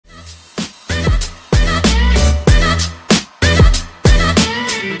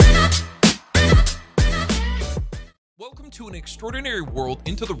to an extraordinary world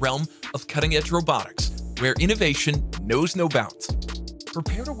into the realm of cutting-edge robotics, where innovation knows no bounds.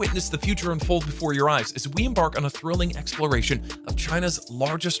 Prepare to witness the future unfold before your eyes as we embark on a thrilling exploration of China's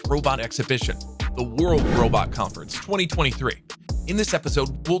largest robot exhibition, the World Robot Conference 2023. In this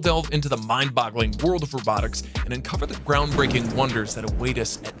episode, we'll delve into the mind-boggling world of robotics and uncover the groundbreaking wonders that await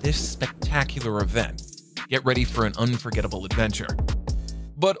us at this spectacular event. Get ready for an unforgettable adventure.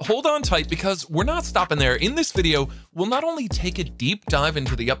 But hold on tight, because we're not stopping there. In this video, we'll not only take a deep dive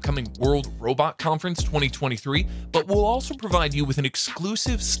into the upcoming World Robot Conference 2023, but we'll also provide you with an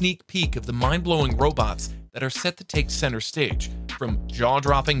exclusive sneak peek of the mind-blowing robots that are set to take center stage. From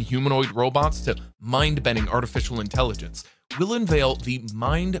jaw-dropping humanoid robots to mind-bending artificial intelligence, we'll unveil the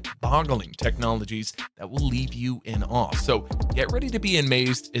mind-boggling technologies that will leave you in awe. So get ready to be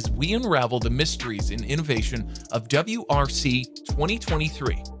amazed as we unravel the mysteries and innovation of WRC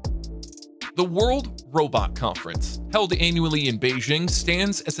 2023. The World Robot Conference, held annually in Beijing,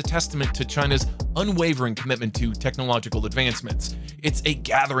 stands as a testament to China's unwavering commitment to technological advancements. It's a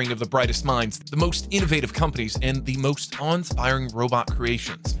gathering of the brightest minds, the most innovative companies, and the most awe-inspiring robot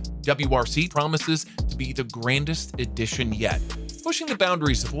creations. WRC promises to be the grandest edition yet, pushing the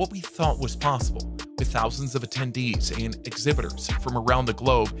boundaries of what we thought was possible. With thousands of attendees and exhibitors from around the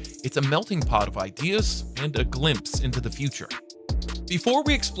globe, it's a melting pot of ideas and a glimpse into the future. Before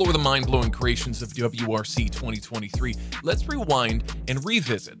we explore the mind-blowing creations of WRC 2023, let's rewind and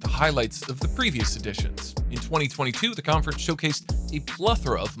revisit the highlights of the previous editions. In 2022, the conference showcased a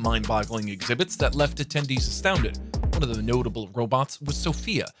plethora of mind-boggling exhibits that left attendees astounded. One of the notable robots was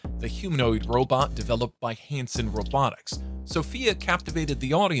Sophia, the humanoid robot developed by Hanson Robotics. Sophia captivated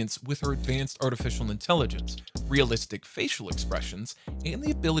the audience with her advanced artificial intelligence, realistic facial expressions, and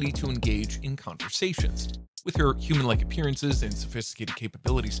the ability to engage in conversations. With her human-like appearances and sophisticated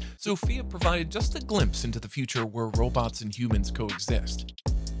capabilities, Sophia provided just a glimpse into the future where robots and humans coexist.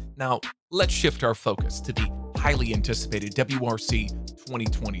 Now, let's shift our focus to the highly anticipated WRC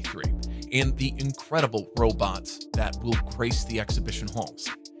 2023 and the incredible robots that will grace the exhibition halls.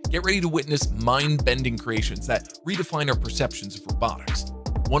 Get ready to witness mind-bending creations that redefine our perceptions of robotics.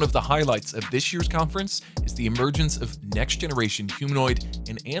 One of the highlights of this year's conference is the emergence of next-generation humanoid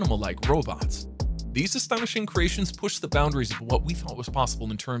and animal-like robots. These astonishing creations push the boundaries of what we thought was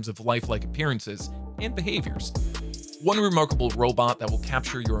possible in terms of lifelike appearances and behaviors. One remarkable robot that will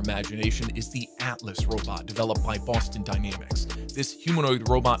capture your imagination is the Atlas robot developed by Boston Dynamics. This humanoid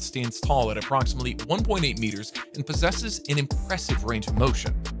robot stands tall at approximately 1.8 meters and possesses an impressive range of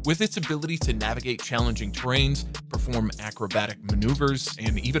motion. With its ability to navigate challenging terrains, perform acrobatic maneuvers,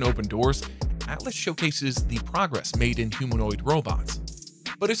 and even open doors, Atlas showcases the progress made in humanoid robots.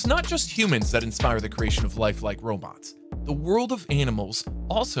 But it's not just humans that inspire the creation of lifelike robots. The world of animals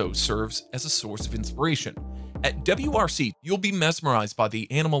also serves as a source of inspiration. At WRC, you'll be mesmerized by the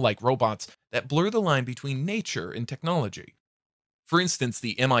animal-like robots that blur the line between nature and technology. For instance,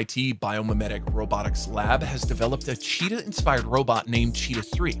 the MIT Biomimetic Robotics Lab has developed a cheetah-inspired robot named Cheetah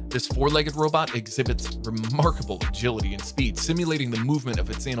 3. This four-legged robot exhibits remarkable agility and speed, simulating the movement of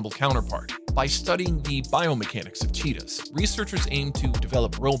its animal counterpart. By studying the biomechanics of cheetahs, researchers aim to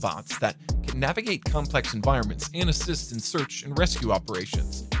develop robots that can navigate complex environments and assist in search and rescue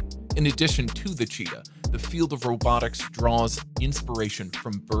operations. In addition to the cheetah, the field of robotics draws inspiration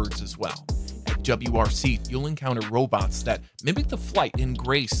from birds as well. At WRC, you'll encounter robots that mimic the flight and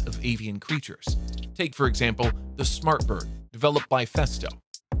grace of avian creatures. Take, for example, the Smart Bird, developed by Festo.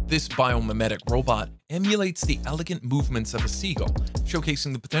 This biomimetic robot emulates the elegant movements of a seagull,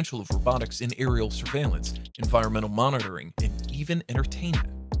 showcasing the potential of robotics in aerial surveillance, environmental monitoring, and even entertainment.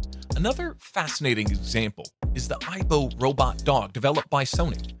 Another fascinating example is the Aibo robot dog developed by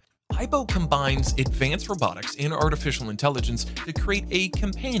Sony. Aibo combines advanced robotics and artificial intelligence to create a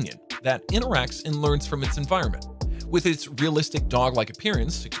companion that interacts and learns from its environment. With its realistic dog-like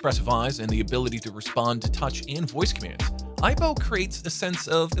appearance, expressive eyes, and the ability to respond to touch and voice commands, Aibo creates a sense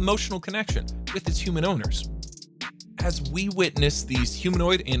of emotional connection with its human owners. As we witness these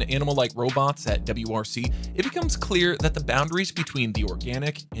humanoid and animal-like robots at WRC, it becomes clear that the boundaries between the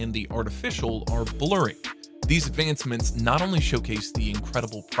organic and the artificial are blurring. These advancements not only showcase the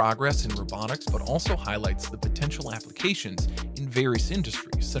incredible progress in robotics, but also highlights the potential applications in various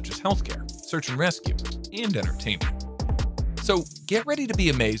industries such as healthcare, search and rescue, and entertainment. So get ready to be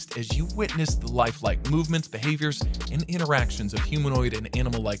amazed as you witness the lifelike movements, behaviors, and interactions of humanoid and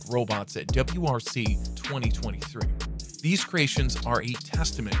animal-like robots at WRC 2023. These creations are a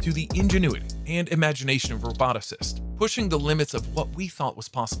testament to the ingenuity and imagination of roboticists, pushing the limits of what we thought was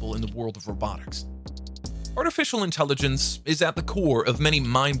possible in the world of robotics. Artificial intelligence is at the core of many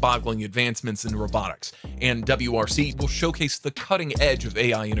mind-boggling advancements in robotics, and WRC will showcase the cutting edge of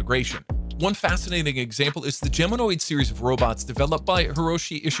AI integration. One fascinating example is the Humanoid series of robots developed by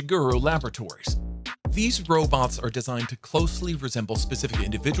Hiroshi Ishiguro Laboratories. These robots are designed to closely resemble specific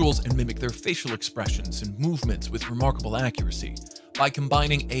individuals and mimic their facial expressions and movements with remarkable accuracy. By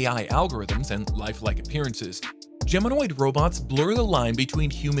combining AI algorithms and lifelike appearances, Humanoid robots blur the line between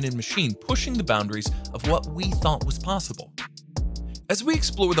human and machine, pushing the boundaries of what we thought was possible. As we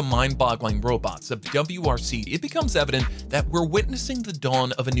explore the mind-boggling robots of WRC, it becomes evident that we're witnessing the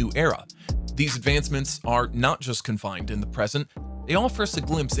dawn of a new era. These advancements are not just confined in the present, they offer us a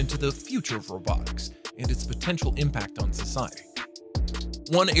glimpse into the future of robotics and its potential impact on society.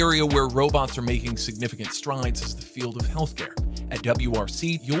 One area where robots are making significant strides is the field of healthcare. At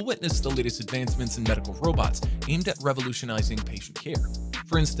WRC, you'll witness the latest advancements in medical robots aimed at revolutionizing patient care.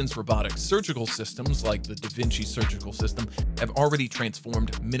 For instance, robotic surgical systems like the Da Vinci surgical system have already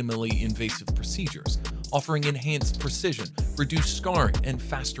transformed minimally invasive procedures, offering enhanced precision, reduced scarring, and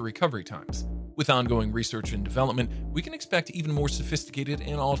faster recovery times. With ongoing research and development, we can expect even more sophisticated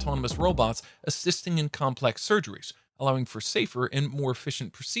and autonomous robots assisting in complex surgeries, allowing for safer and more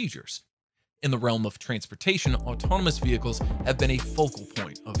efficient procedures. In the realm of transportation, autonomous vehicles have been a focal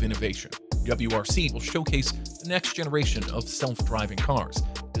point of innovation. WRC will showcase the next generation of self-driving cars,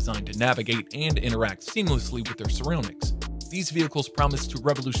 designed to navigate and interact seamlessly with their surroundings. These vehicles promise to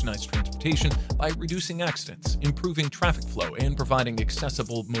revolutionize transportation by reducing accidents, improving traffic flow, and providing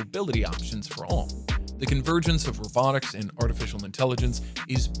accessible mobility options for all. The convergence of robotics and artificial intelligence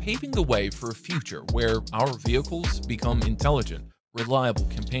is paving the way for a future where our vehicles become intelligent, reliable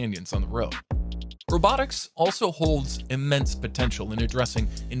companions on the road. Robotics also holds immense potential in addressing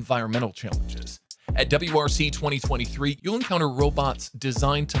environmental challenges. At WRC 2023, you'll encounter robots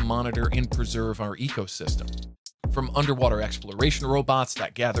designed to monitor and preserve our ecosystem. From underwater exploration robots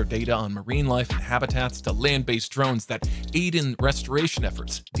that gather data on marine life and habitats to land-based drones that aid in restoration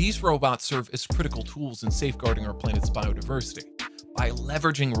efforts, these robots serve as critical tools in safeguarding our planet's biodiversity. By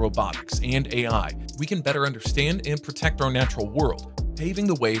leveraging robotics and AI, we can better understand and protect our natural world, paving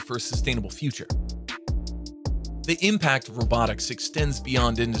the way for a sustainable future. The impact of robotics extends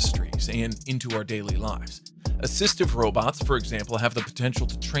beyond industries and into our daily lives. Assistive robots, for example, have the potential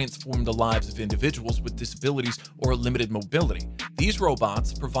to transform the lives of individuals with disabilities or limited mobility. These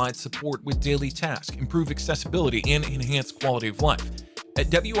robots provide support with daily tasks, improve accessibility, and enhance quality of life.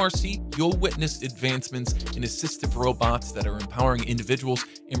 At WRC, you'll witness advancements in assistive robots that are empowering individuals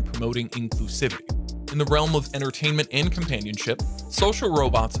and promoting inclusivity. In the realm of entertainment and companionship, social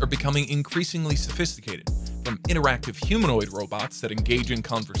robots are becoming increasingly sophisticated. From interactive humanoid robots that engage in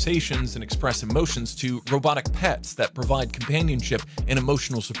conversations and express emotions to robotic pets that provide companionship and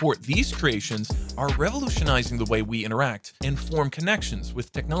emotional support, these creations are revolutionizing the way we interact and form connections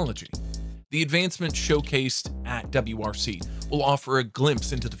with technology. The advancements showcased at WRC will offer a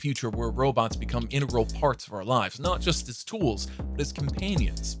glimpse into the future where robots become integral parts of our lives, not just as tools, but as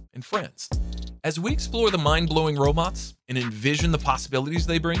companions and friends. As we explore the mind-blowing robots and envision the possibilities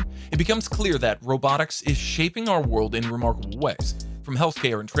they bring, it becomes clear that robotics is shaping our world in remarkable ways. From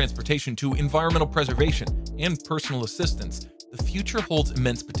healthcare and transportation to environmental preservation and personal assistance, the future holds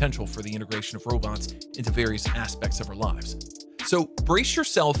immense potential for the integration of robots into various aspects of our lives. So brace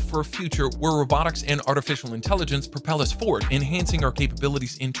yourself for a future where robotics and artificial intelligence propel us forward, enhancing our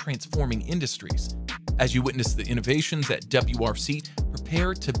capabilities in transforming industries. As you witness the innovations at WRC,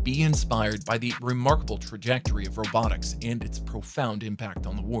 prepare to be inspired by the remarkable trajectory of robotics and its profound impact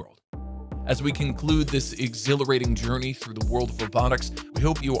on the world. As we conclude this exhilarating journey through the world of robotics, we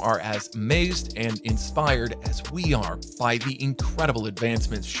hope you are as amazed and inspired as we are by the incredible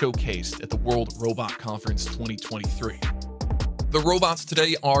advancements showcased at the World Robot Conference 2023. The robots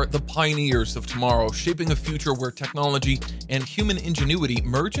today are the pioneers of tomorrow, shaping a future where technology and human ingenuity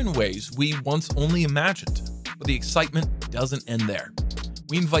merge in ways we once only imagined. But the excitement doesn't end there.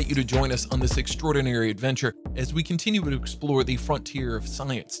 We invite you to join us on this extraordinary adventure as we continue to explore the frontier of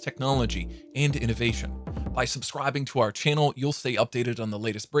science, technology, and innovation. By subscribing to our channel, you'll stay updated on the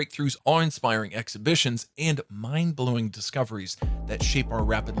latest breakthroughs, awe-inspiring exhibitions, and mind-blowing discoveries that shape our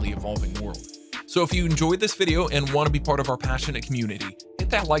rapidly evolving world. So if you enjoyed this video and want to be part of our passionate community, hit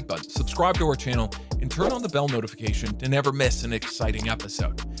that like button, subscribe to our channel, and turn on the bell notification to never miss an exciting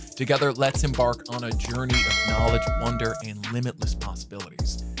episode. Together, let's embark on a journey of knowledge, wonder, and limitless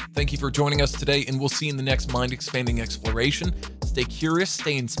possibilities. Thank you for joining us today, and we'll see you in the next mind-expanding exploration. Stay curious,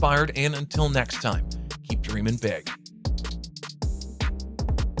 stay inspired, and until next time, keep dreaming big.